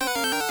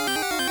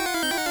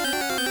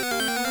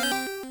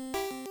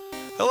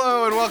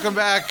welcome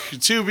back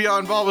to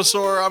Beyond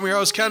Bulbasaur. I'm your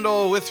host,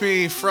 Kendall. With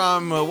me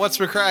from What's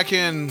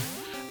McCracken,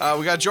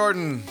 we got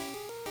Jordan.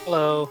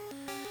 Hello.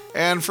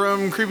 And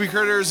from Creepy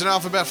Critters and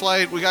Alphabet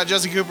Flight, we got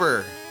Jesse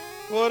Cooper.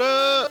 What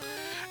up?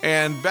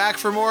 And back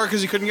for more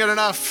because you couldn't get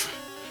enough,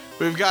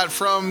 we've got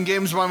from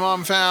Games My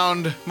Mom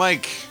Found,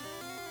 Mike.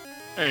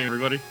 Hey,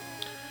 everybody.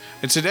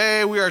 And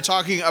today we are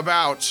talking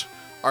about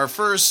our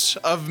first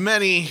of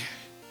many,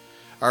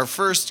 our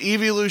first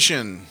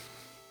evolution,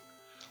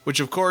 which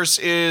of course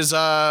is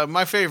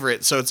my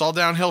favorite, so it's all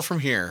downhill from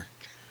here.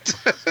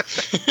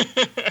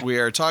 We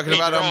are talking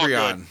about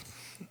Umbreon.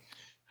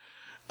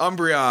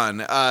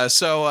 Umbreon. I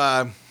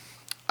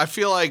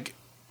feel like,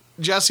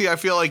 Jesse,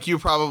 you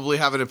probably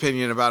have an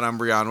opinion about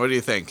Umbreon. What do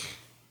you think?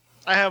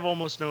 I have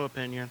almost no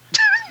opinion.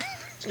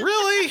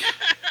 Really?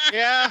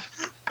 Yeah.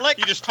 Like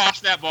You just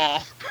tossed that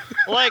ball.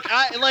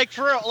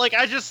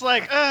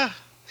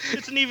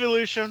 it's an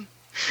evolution.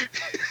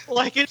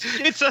 Like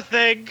it's a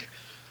thing.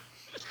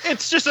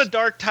 It's just a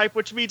dark type,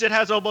 which means it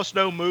has almost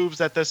no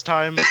moves at this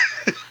time.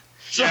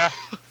 Yeah.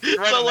 You're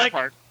right on that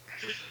part.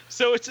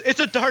 So it's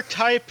a dark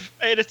type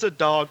and it's a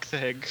dog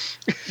thing.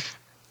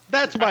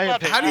 That's my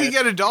opinion. How do you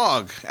get a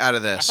dog out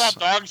of I this? thought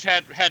dogs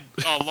had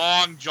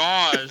long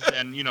jaws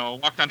and,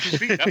 walked on 2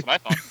 feet. That's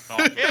what I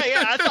thought.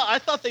 Yeah. I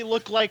thought they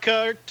looked like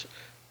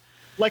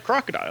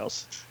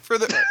crocodiles. For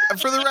the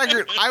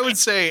record, I would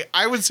say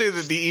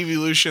that the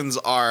evolutions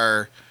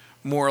are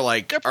more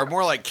like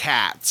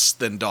cats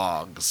than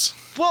dogs.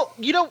 Well,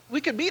 we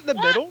could meet in the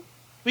middle.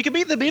 We could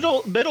meet in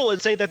the middle and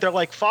say that they're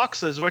like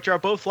foxes, which are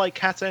both like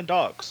cats and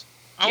dogs.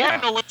 I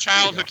want to know what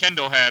childhood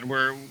Kendall had,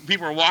 where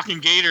people were walking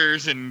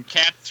gators and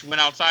cats went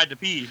outside to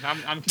pee.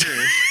 I'm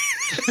curious.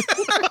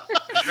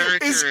 Very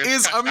curious.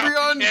 Is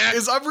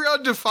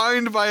Umbreon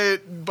defined by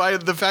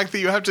the fact that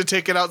you have to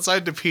take it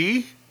outside to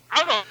pee? I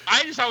don't know.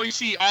 I just always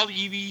see all the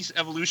EV's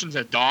evolutions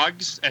as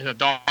dogs, as a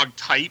dog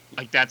type.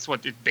 Like that's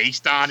what it's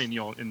based on,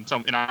 in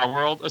our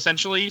world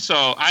essentially.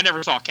 So I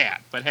never saw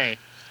cat, but hey,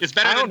 it's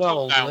better than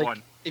that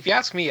one. If you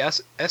ask me,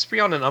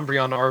 Espeon and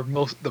Umbreon are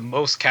the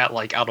most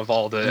cat-like out of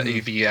all the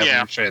AV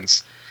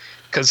evolutions.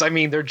 Because, I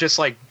mean, they're just,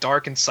 like,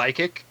 dark and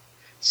psychic,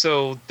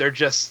 so they're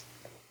just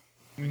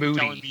moody.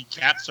 Telling me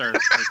cats are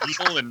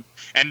people and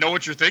know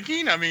what you're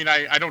thinking? I mean,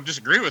 I don't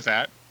disagree with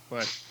that,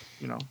 but,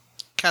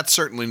 Cats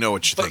certainly know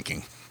what you're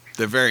thinking.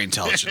 They're very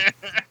intelligent.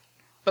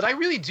 But I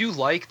really do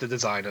like the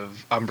design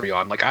of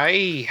Umbreon. Like,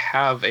 I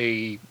have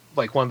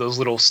one of those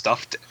little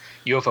stuffed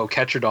UFO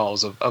catcher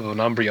dolls of an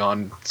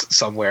Umbreon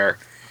somewhere.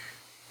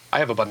 I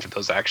have a bunch of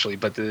those, actually,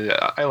 but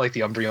I like the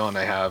Umbreon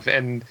I have.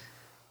 And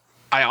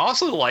I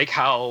also like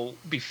how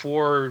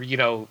before,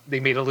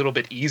 they made it a little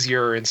bit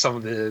easier in some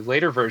of the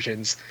later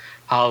versions,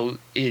 how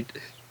you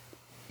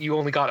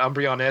only got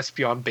Umbreon and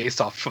Espeon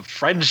based off of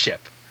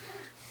friendship,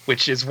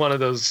 which is one of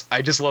those,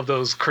 I just love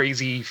those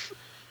crazy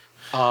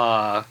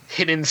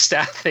hidden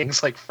stat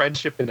things like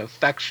friendship and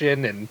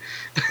affection and...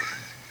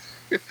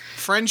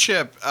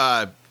 Friendship,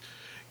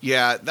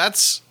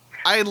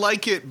 I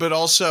like it, but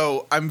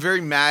also I'm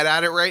very mad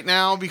at it right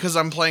now because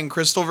I'm playing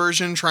Crystal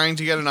version trying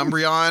to get an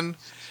Umbreon,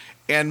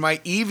 and my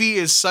Eevee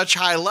is such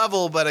high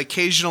level, but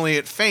occasionally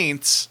it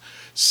faints,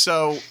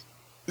 so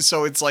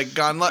it's like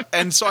gone.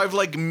 And so I've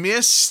like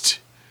missed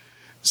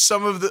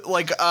some of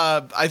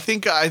the I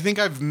think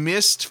I've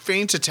missed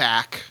Feint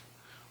Attack.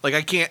 Like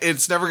I can't.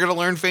 It's never gonna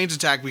learn Feint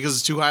Attack because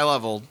it's too high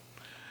level.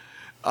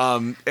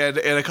 And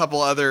a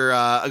couple other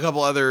of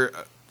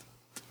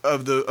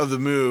the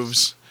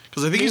moves.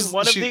 Because I think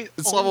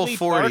it's level 40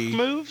 dark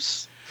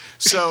moves.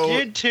 So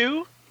did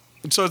too.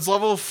 So it's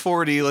level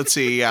 40. Let's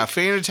see. Yeah,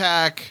 Feint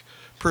Attack,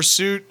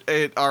 Pursuit.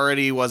 It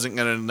already wasn't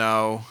gonna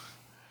know.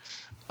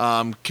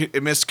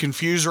 It missed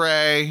Confuse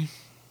Ray.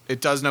 It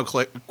does know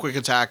Quick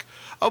Attack.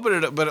 Oh, but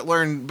it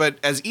learned. But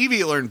as Eevee,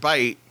 it learned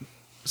Bite.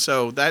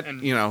 So that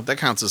that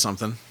counts as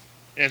something.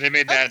 Yeah, they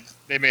made that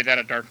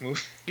a dark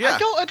move. Yeah. I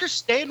don't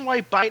understand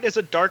why Bite is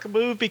a dark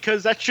move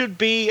because that should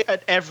be an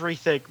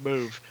everything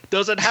move.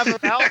 Does it have a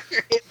mouth?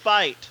 It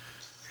bite.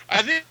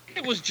 I think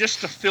it was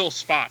just to fill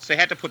spots. They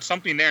had to put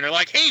something there. And they're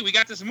like, "Hey, we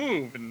got this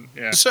move." And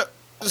yeah. So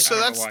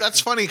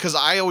that's funny because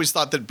I always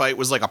thought that Bite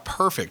was like a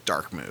perfect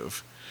dark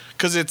move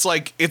because it's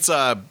like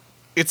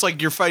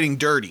you're fighting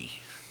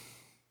dirty.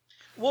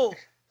 Well,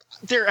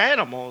 they're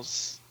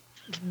animals.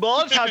 A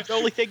lot of times, the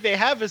only thing they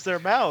have is their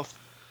mouth.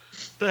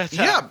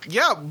 Yeah,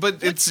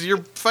 but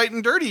you're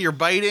fighting dirty. You're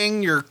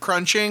biting. You're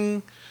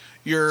crunching.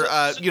 You're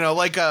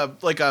like a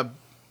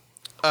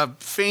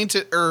feint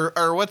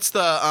or what's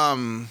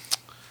the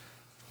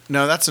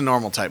No, that's a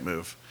normal type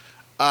move.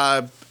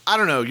 I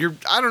don't know.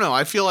 I don't know.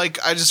 I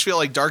just feel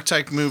like dark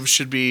type moves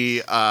should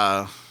be.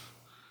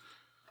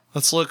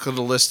 Let's look at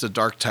a list of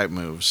dark type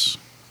moves.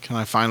 Can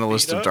I find a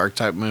list of dark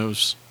type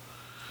moves?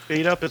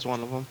 Beat up is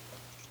one of them.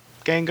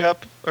 Gang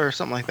up or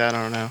something like that.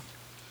 I don't know.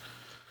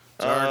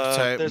 Dark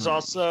type. There's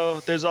also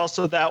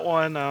that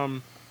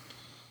one.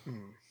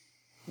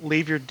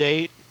 Leave your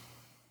date.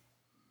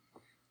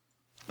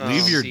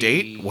 Leave your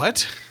date?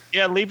 What?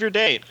 Yeah, leave your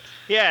date.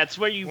 Yeah, it's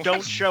where you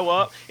don't show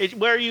up. It's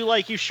where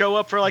you show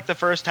up for like the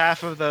first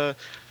half of the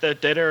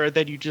dinner and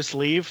then you just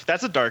leave.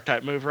 That's a dark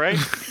type move, right?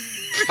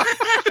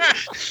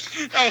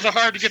 That was a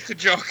hard to get to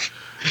joke.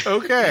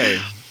 Okay.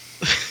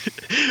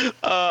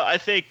 I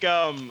think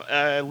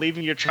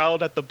leaving your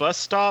child at the bus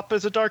stop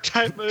is a dark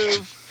type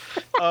move.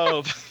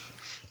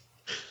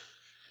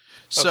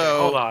 So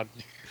Okay, hold on.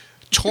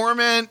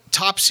 Torment,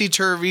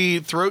 Topsy-Turvy,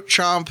 Throat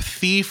Chomp,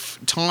 Thief,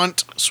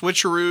 Taunt,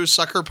 Switcheroo,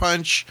 Sucker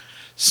Punch,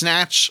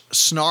 Snatch,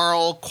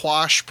 Snarl,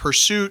 Quash,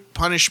 Pursuit,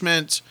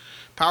 Punishment,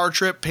 Power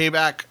Trip,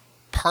 Payback,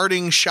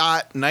 Parting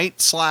Shot,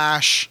 Night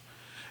Slash,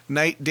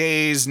 Night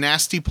Days,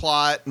 Nasty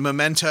Plot,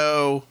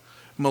 Memento,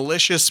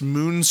 Malicious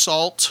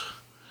Moonsault.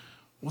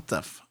 What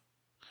the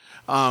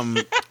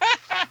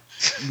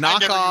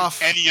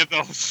knockoff. Any of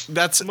those?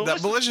 That's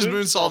Malicious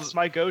Moonsault. Moonsault's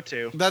my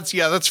go-to. That's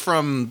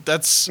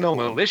No,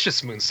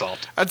 Malicious Moonsault.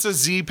 That's a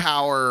Z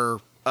Power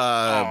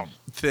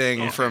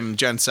thing from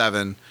Gen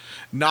 7.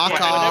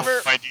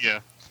 Knockoff.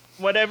 Idea.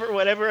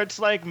 Whenever it's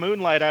like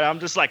Moonlight, I'm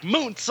just like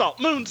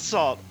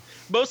moonsault.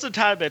 Most of the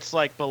time it's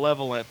like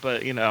Malevolent,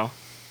 but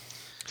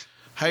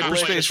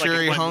Hyperspace Like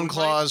Fury, it's like Hone Moonlight?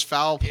 Claws,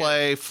 Foul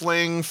Play,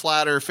 Fling,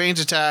 Flatter, Feint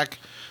Attack,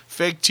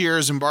 Fake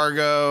Tears,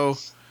 Embargo,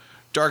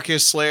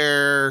 Darkest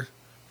Slayer,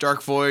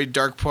 Dark Void,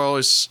 Dark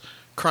Pulse,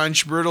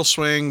 Crunch, Brutal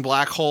Swing,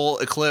 Black Hole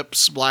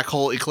Eclipse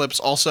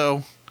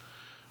also.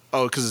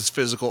 Oh, because it's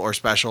physical or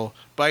special.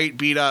 Bite,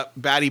 Beat Up,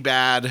 Batty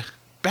Bad.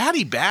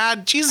 Batty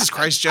Bad? Jesus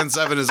Christ, Gen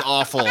 7 is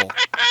awful.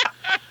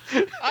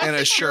 And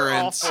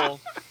Assurance.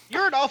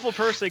 You're an awful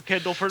person,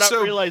 Kendall, for not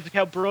realizing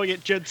how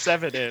brilliant Gen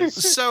 7 is.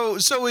 So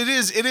it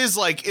is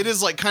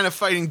like kind of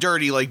fighting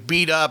dirty, like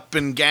beat up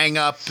and gang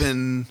up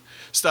and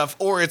stuff,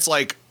 or it's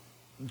like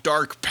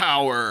dark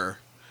power.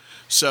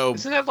 So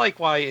Isn't that like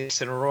why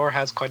Incineroar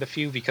has quite a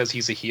few, because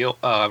he's a heel,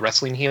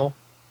 wrestling heel?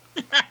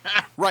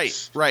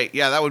 right,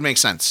 yeah, that would make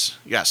sense.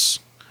 Yes.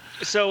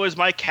 So is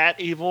my cat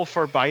evil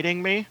for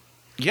biting me?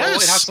 Yes.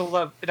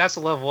 Well, it has to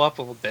level up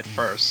a little bit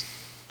first.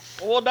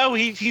 Well, no,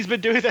 he's been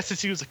doing that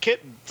since he was a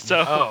kitten.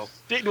 So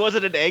was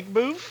it an egg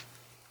move?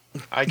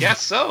 I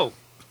guess so.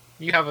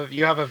 You have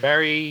a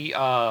very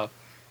Does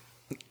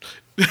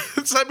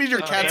that mean your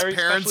cat's very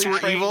parents specially were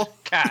trained evil?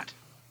 cat.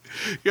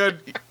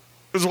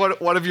 Was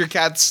one of your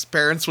cat's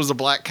parents was a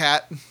black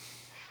cat?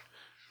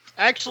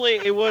 Actually,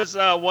 it was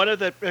one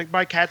of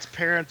my cat's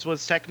parents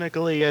was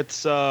technically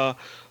its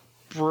father.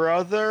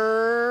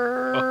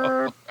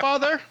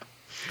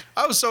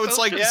 Oh, so it's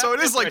like so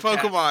it is like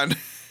Pokemon.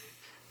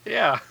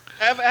 Yeah.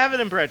 I have an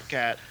inbred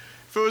cat.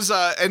 If it was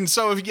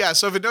so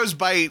if it knows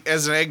bite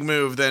as an egg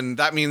move, then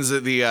that means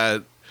that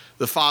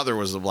the father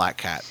was the black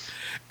cat.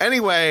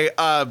 Anyway,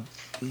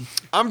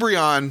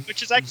 Umbreon,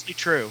 Which is actually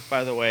true,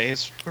 by the way.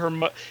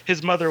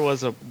 His mother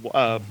was a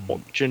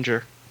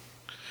ginger.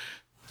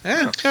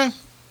 yeah.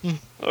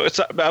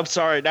 I'm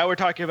sorry. Now we're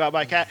talking about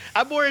my cat.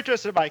 I'm more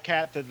interested in my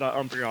cat than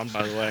Umbreon,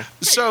 by the way.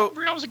 So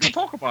Umbreon was a good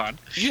Pokemon.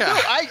 yeah. No,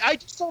 I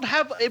just don't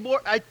have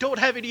I don't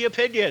have any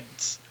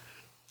opinions.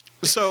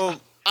 So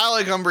I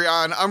like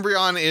Umbreon.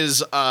 Umbreon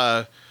is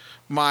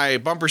my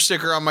bumper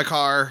sticker on my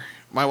car.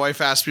 My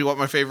wife asked me what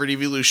my favorite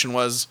evolution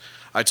was.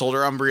 I told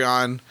her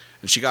Umbreon,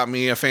 and she got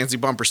me a fancy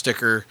bumper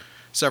sticker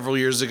several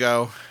years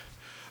ago.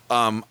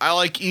 I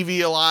like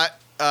Eevee a lot.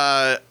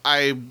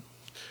 I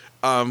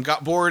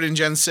got bored in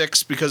Gen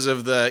 6 because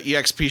of the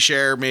EXP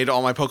share made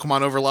all my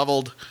Pokemon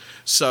overleveled.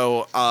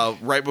 So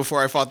right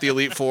before I fought the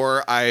Elite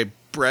Four, I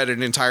bred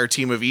an entire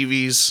team of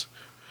Eevees.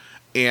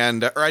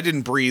 Or I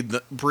didn't breed.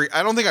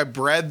 I don't think I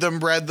bred them,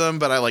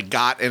 but I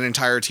got an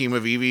entire team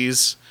of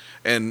Eevees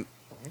and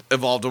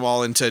evolved them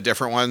all into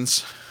different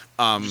ones.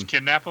 Just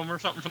kidnap them or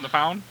something from the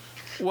pound.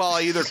 Well,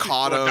 I either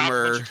caught Adopt them a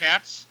or bunch of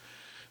cats.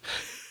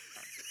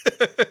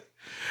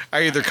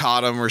 I either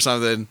caught them or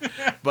something.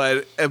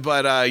 But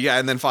yeah,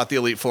 and then fought the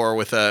Elite Four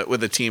with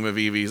a team of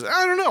Eevees.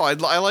 I don't know. I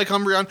like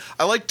Umbreon.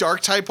 I like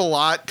Dark type a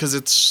lot because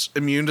it's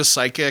immune to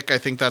Psychic. I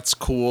think that's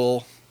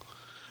cool.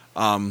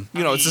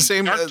 It's the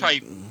same. Dark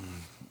type,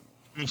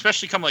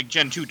 especially come like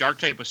Gen 2, Dark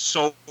type was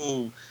so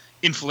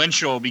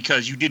influential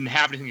because you didn't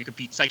have anything to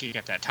compete Psychic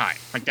at that time.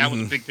 Like that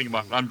was a big thing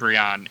about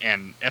Umbreon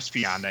and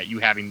Espeon, that you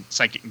having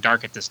Psychic and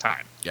Dark at this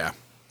time. Yeah,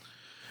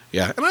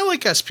 and I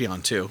like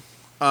Espeon too.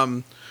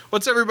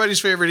 What's everybody's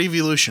favorite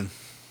evolution?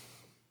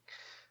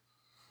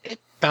 It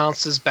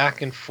bounces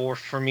back and forth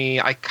for me.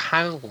 I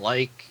kind of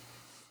like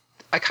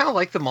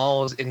them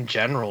all in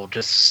general.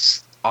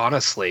 Just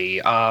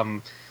honestly.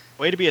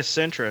 Way to be a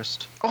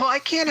centrist. Well, I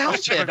can't help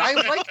it.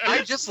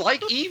 I just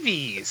like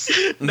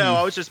Eevees. No,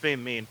 I was just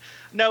being mean.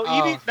 No,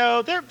 Eevee.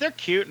 No, they're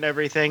cute and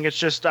everything. It's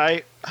just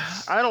I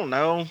don't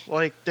know.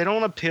 Like they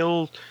don't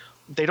appeal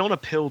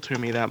to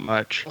me that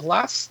much. The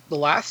last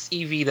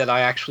Eevee that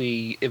I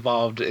actually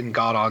evolved and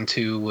got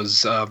onto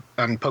was on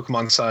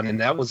Pokemon Sun,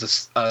 and that was a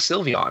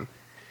Sylveon.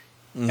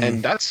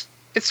 And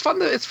it's fun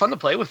to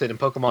play with it in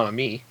Pokemon on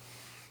me.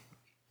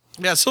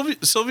 Yeah,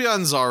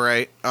 Sylveon's all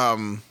right.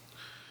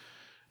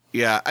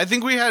 Yeah, I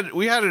think I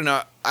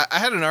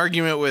had an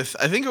argument with,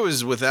 I think it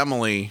was with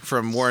Emily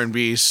from War and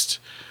Beast,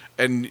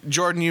 and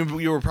Jordan,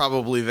 you were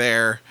probably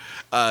there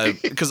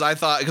because I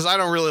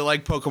don't really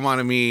like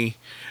Pokemon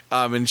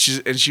and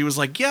she was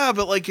like, yeah,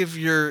 but like if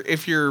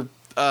your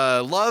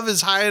love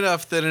is high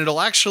enough, then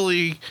it'll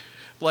actually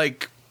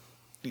like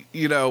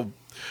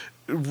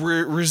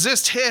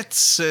resist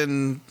hits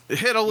and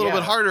hit a little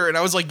bit harder. And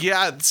I was like,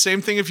 yeah,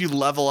 same thing if you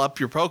level up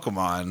your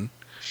Pokemon.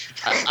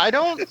 I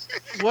don't.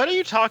 What are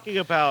you talking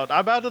about?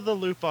 I'm out of the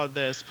loop on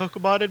this.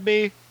 Pokemon and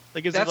me.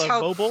 Like, is it a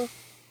mobile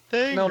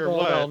thing?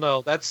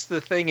 No. That's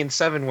the thing in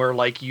 7 where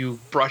like you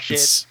brush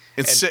it.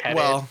 It's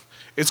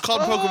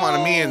called Pokemon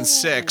and Me in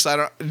 6. I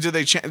don't.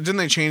 Didn't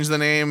they change the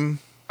name?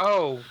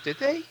 Oh, did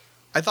they?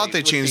 I thought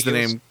they changed the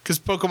name because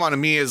Pokemon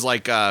and Me is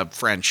like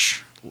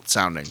French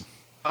sounding.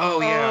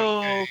 Oh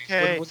yeah.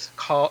 Okay. What's it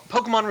called?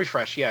 Pokemon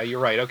Refresh. Yeah, you're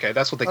right. Okay,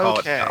 that's what they call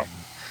it now.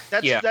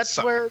 That's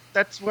where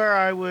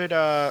I would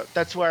pet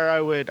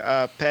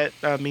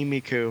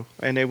Mimikyu,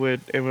 and it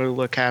would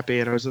look happy,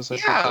 and I was just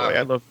like, oh, boy,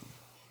 I love.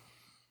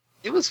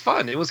 It was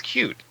fun. It was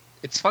cute.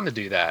 It's fun to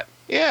do that.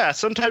 Yeah,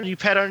 sometimes you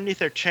pet underneath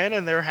their chin,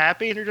 and they're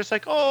happy, and you're just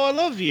like, oh, I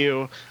love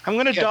you. I'm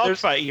gonna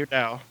dogfight you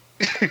now.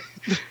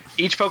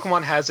 Each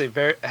Pokemon has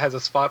a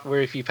spot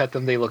where if you pet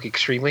them, they look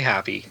extremely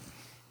happy.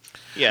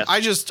 Yes. I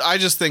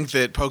just think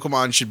that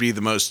Pokemon should be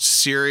the most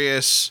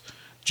serious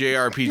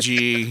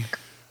JRPG.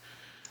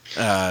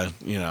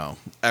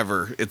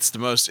 Ever. It's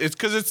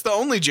because it's the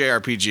only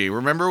JRPG.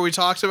 Remember we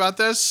talked about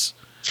this?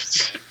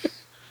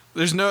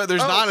 There's not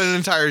an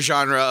entire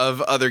genre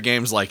of other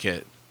games like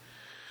it.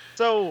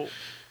 So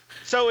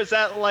is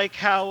that like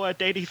how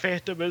Danny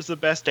Phantom is the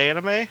best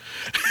anime?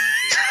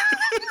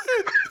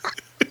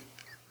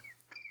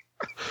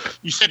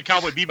 You said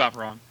Cowboy Bebop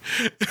wrong.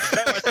 No,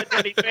 I said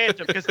Danny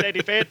Phantom because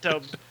Danny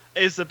Phantom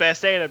is the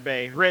best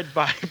anime, read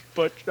by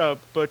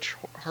Butch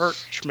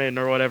Hartman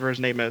or whatever his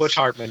name is. Butch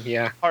Hartman,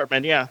 yeah.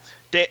 Hartman, yeah.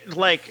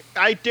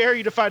 I dare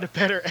you to find a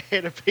better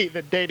anime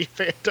than Danny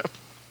Phantom.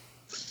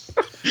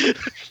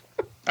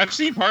 I've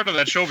seen part of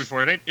that show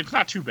before. It's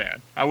not too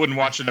bad. I wouldn't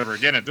watch it ever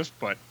again at this,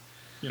 but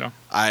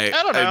I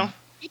don't know.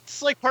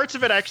 It's like parts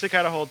of it actually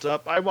kind of holds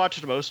up. I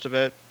watched most of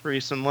it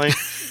recently.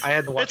 I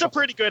had to watch. It's a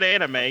pretty good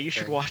anime. You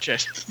should watch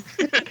it.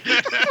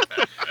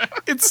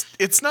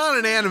 It's not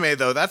an anime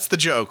though. That's the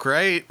joke,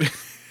 right?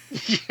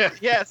 Yeah.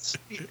 Yes.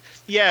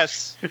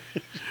 Yes,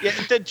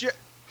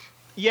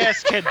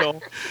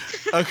 Kendall.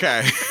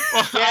 Okay.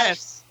 Well,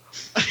 Yes.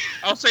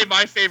 I'll say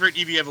my favorite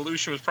Eevee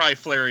evolution was probably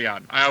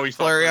Flareon. I always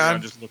thought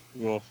Flareon just looked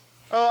cool.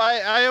 Oh,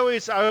 I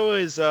always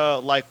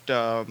liked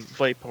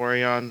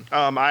Vaporeon.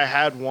 I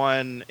had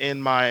one in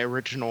my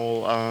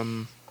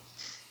original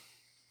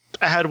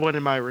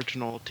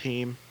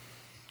team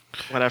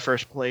when I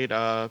first played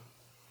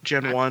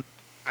Gen 1.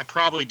 I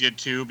probably did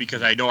too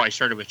because I know I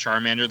started with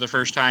Charmander the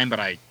first time, but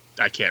I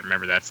can't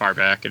remember that far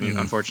back, and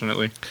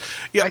unfortunately.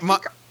 Yeah,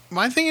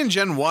 my thing in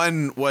Gen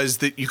 1 was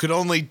that you could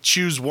only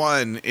choose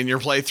one in your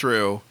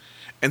playthrough,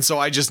 and so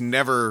I just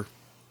never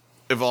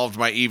evolved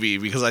my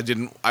Eevee because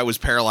I was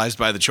paralyzed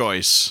by the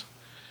choice.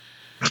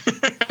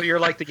 So you're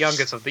like the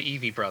youngest of the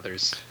Eevee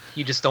brothers.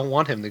 You just don't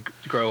want him to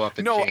grow up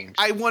and change.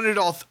 I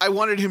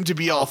wanted him to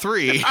be all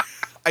three.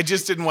 I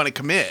just didn't want to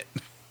commit.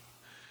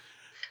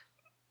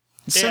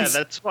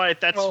 That's why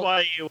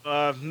you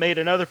made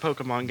another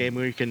Pokemon game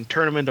where you can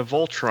turn them into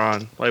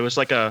Voltron. It was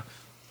like a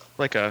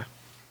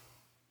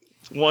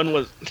one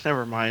was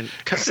never mind.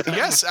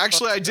 Yes,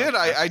 actually I did.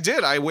 I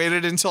did. I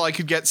waited until I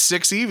could get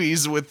 6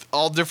 Eevees with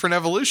all different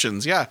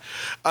evolutions. Yeah.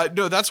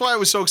 No, that's why I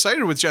was so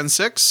excited with Gen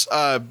 6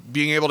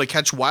 being able to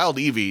catch wild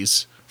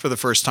Eevees for the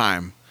first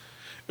time.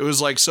 It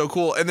was like so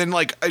cool. And then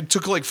like it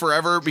took like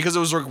forever because it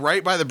was like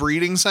right by the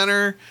breeding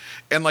center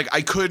and like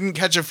I couldn't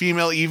catch a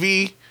female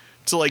Eevee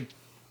to like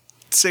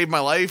save my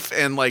life,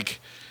 and like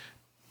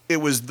it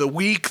was the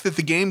week that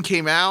the game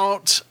came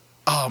out.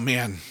 Oh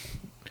man.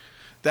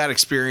 That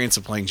experience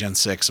of playing Gen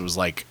 6, it was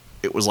like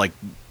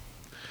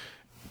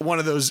one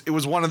of those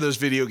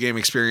video game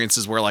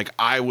experiences where like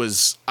I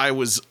was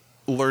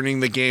learning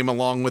the game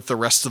along with the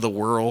rest of the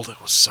world.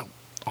 It was so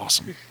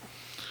awesome.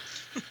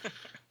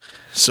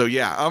 So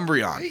yeah,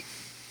 Umbreon.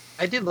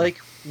 I did like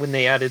when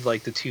they added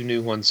like the 2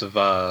 new ones of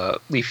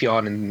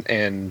Leafeon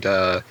and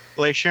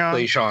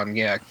Glaceon,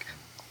 yeah.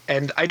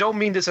 And I don't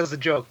mean this as a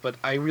joke, but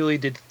I really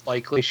did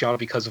like Glaceon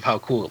because of how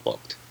cool it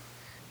looked.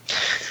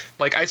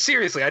 Like, I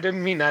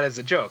didn't mean that as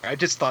a joke. I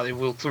just thought it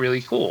looked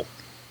really cool.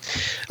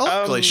 I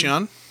like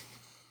Glaceon.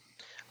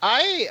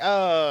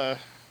 I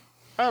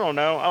don't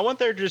know. I want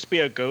there to just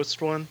be a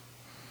ghost one.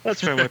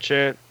 That's pretty much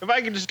it. If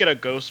I could just get a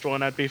ghost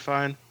one, I'd be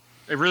fine.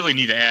 They really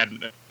need to add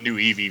a new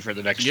Eevee for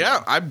the next Yeah,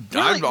 show. I'm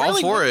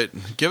all for it.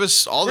 Give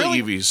us all the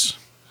Eevees.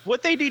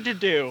 What they need to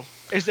do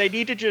is they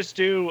need to just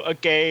do a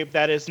game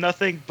that is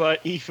nothing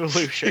but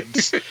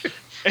evolutions.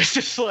 It's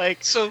just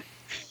like... So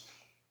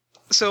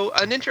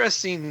an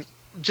interesting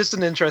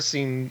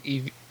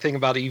thing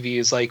about Eevee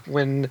is like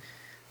when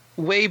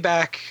way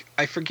back,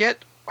 I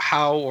forget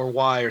how or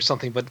why or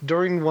something, but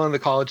during one of the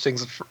college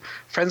things,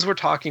 friends were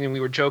talking and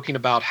we were joking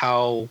about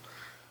how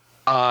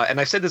and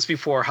I said this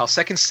before, how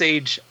second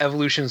stage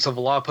evolutions of a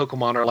lot of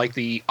Pokemon are like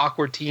the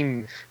awkward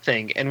teen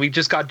thing, and we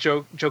just got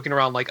joking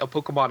around like a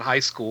Pokemon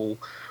high school,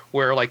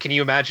 where like, can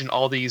you imagine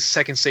all these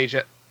second stage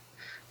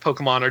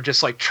Pokemon are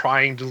just like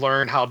trying to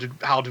learn how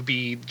to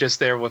be just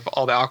there with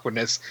all the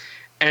awkwardness,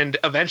 and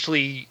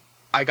eventually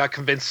I got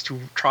convinced to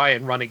try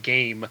and run a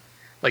game,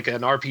 like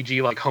an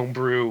RPG, like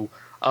homebrew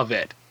of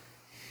it,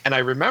 and I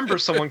remember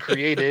someone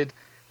created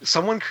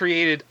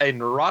a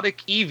neurotic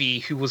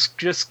Eevee who was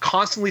just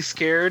constantly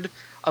scared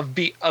of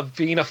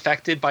being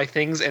affected by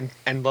things and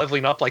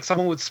leveling up. Like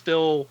someone would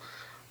spill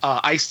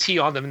iced tea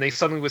on them and they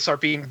suddenly would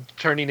start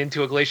turning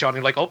into a Glaceon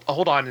and like, oh,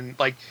 hold on, and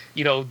like,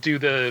 you know, do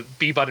the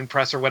B button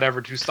press or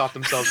whatever to stop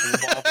themselves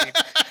from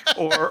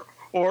evolving.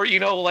 or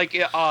you know, like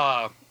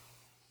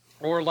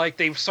or like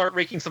they start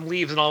raking some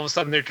leaves and all of a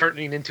sudden they're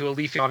turning into a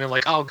Leafeon and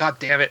like, oh god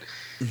damn it.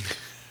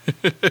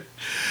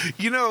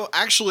 You know,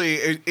 actually,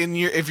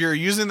 if you're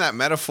using that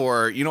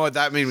metaphor, you know what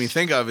that made me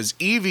think of is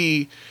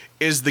Eevee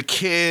is the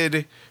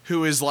kid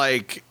who is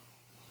like,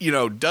 you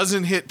know,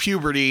 doesn't hit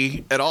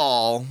puberty at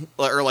all,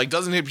 or like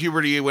doesn't hit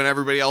puberty when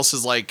everybody else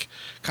is like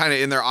kind of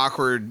in their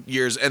awkward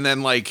years, and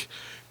then like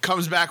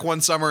comes back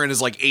one summer and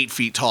is like 8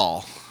 feet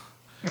tall.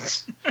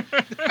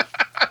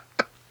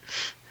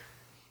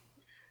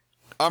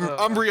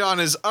 Umbreon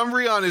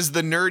is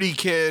the nerdy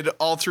kid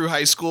all through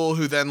high school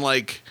who then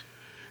like,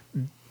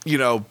 you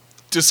know,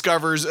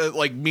 discovers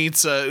like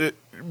meets a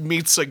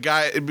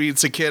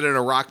kid in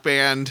a rock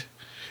band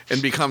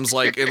and becomes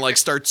like and like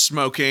starts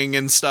smoking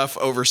and stuff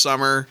over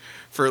summer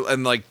for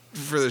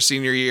their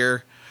senior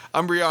year.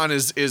 Umbreon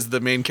is the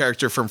main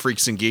character from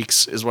Freaks and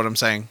Geeks is what I'm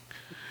saying.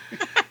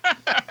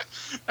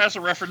 That's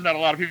a reference that a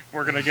lot of people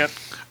are going to get.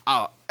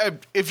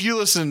 If you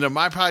listen to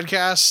my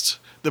podcast,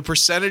 the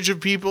percentage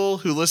of people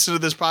who listen to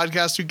this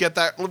podcast who get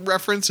that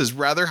reference is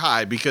rather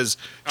high because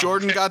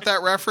Jordan got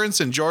that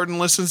reference and Jordan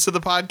listens to the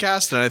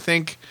podcast, and I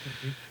think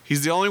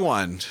he's the only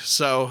one.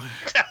 So,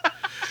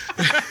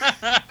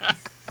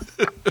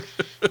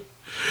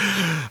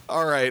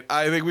 all right.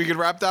 I think we can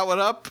wrap that one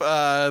up.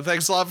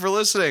 Thanks a lot for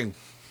listening.